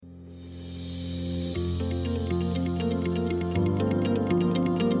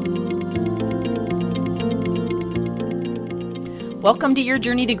Welcome to Your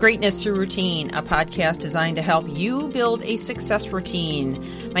Journey to Greatness Through Routine, a podcast designed to help you build a success routine.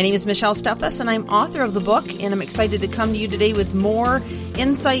 My name is Michelle Steffes, and I'm author of the book, and I'm excited to come to you today with more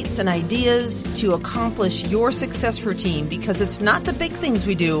insights and ideas to accomplish your success routine, because it's not the big things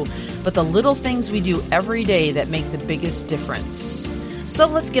we do, but the little things we do every day that make the biggest difference. So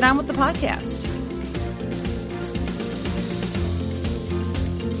let's get on with the podcast.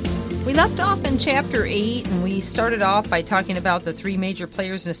 We left off in Chapter 8, and we started off by talking about the three major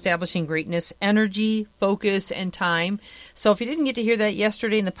players in establishing greatness: energy, focus, and time. So if you didn't get to hear that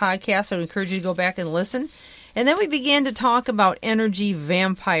yesterday in the podcast, I would encourage you to go back and listen. And then we began to talk about energy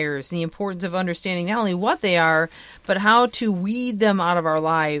vampires and the importance of understanding not only what they are, but how to weed them out of our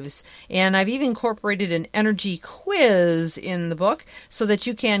lives. And I've even incorporated an energy quiz in the book so that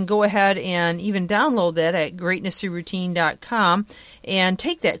you can go ahead and even download that at greatnessthroughroutine.com and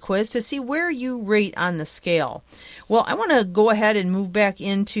take that quiz to see where you rate on the scale. Well, I want to go ahead and move back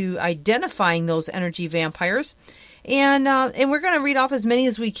into identifying those energy vampires. And we're going to read off as many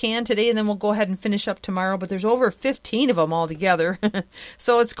as we can today, and then we'll go ahead and finish up tomorrow. But there's over 15 of them altogether.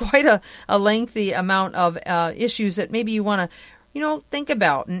 So it's quite a lengthy amount of issues that maybe you want to, think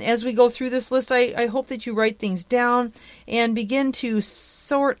about. And as we go through this list, I hope that you write things down and begin to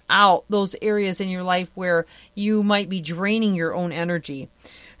sort out those areas in your life where you might be draining your own energy.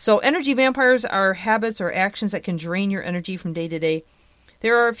 So energy vampires are habits or actions that can drain your energy from day to day.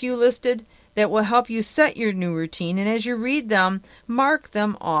 There are a few listed that will help you set your new routine, and as you read them, mark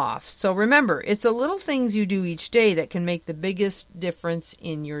them off. So remember, it's the little things you do each day that can make the biggest difference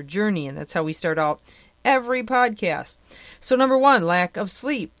in your journey, and that's how we start out every podcast. So number 1, lack of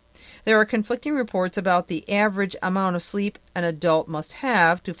sleep. There are conflicting reports about the average amount of sleep an adult must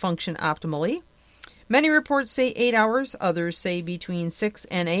have to function optimally. Many reports say 8 hours, others say between 6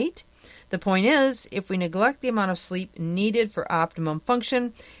 and 8. The point is, if we neglect the amount of sleep needed for optimum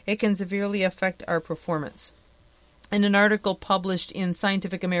function, it can severely affect our performance. In an article published in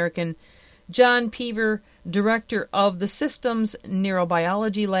Scientific American, John Peever, director of the Systems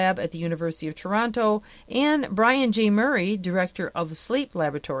Neurobiology Lab at the University of Toronto, and Brian J. Murray, director of Sleep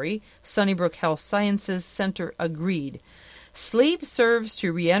Laboratory, Sunnybrook Health Sciences Center, agreed. Sleep serves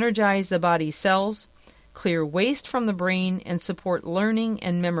to re-energize the body's cells, clear waste from the brain, and support learning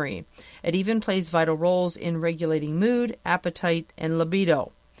and memory. It even plays vital roles in regulating mood, appetite, and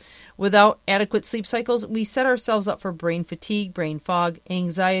libido. Without adequate sleep cycles, we set ourselves up for brain fatigue, brain fog,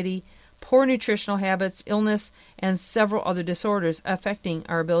 anxiety, poor nutritional habits, illness, and several other disorders affecting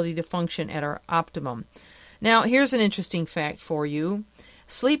our ability to function at our optimum. Now, here's an interesting fact for you.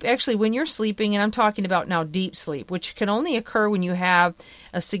 Sleep, actually, when you're sleeping, and I'm talking about now deep sleep, which can only occur when you have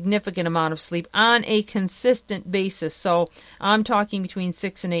a significant amount of sleep on a consistent basis. So I'm talking between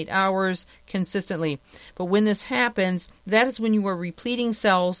 6 and 8 hours consistently. But when this happens, that is when you are repleting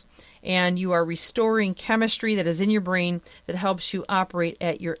cells and you are restoring chemistry that is in your brain that helps you operate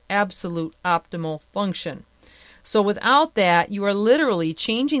at your absolute optimal function. So without that, you are literally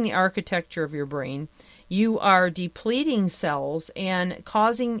changing the architecture of your brain. You are depleting cells and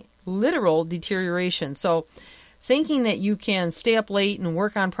causing literal deterioration. So thinking that you can stay up late and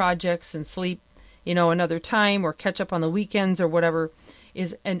work on projects and sleep, another time or catch up on the weekends or whatever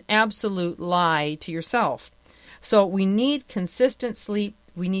is an absolute lie to yourself. So we need consistent sleep.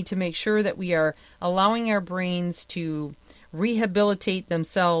 We need to make sure that we are allowing our brains to rehabilitate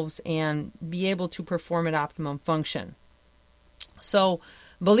themselves and be able to perform at optimum function. So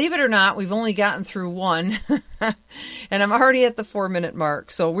believe it or not, we've only gotten through one, and I'm already at the 4-minute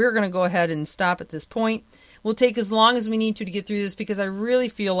mark. So we're going to go ahead and stop at this point. We'll take as long as we need to get through this because I really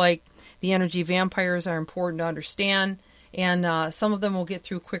feel like the energy vampires are important to understand, and some of them will get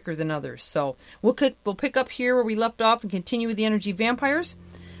through quicker than others. So we'll pick up here where we left off and continue with the energy vampires.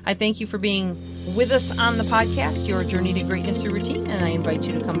 I thank you for being with us on the podcast, Your Journey to Greatness Through Routine, and I invite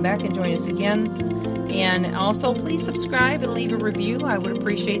you to come back and join us again. And also, please subscribe and leave a review. I would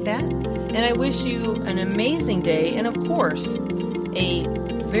appreciate that. And I wish you an amazing day and, of course, a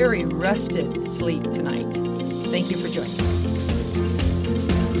very rested sleep tonight. Thank you for joining me.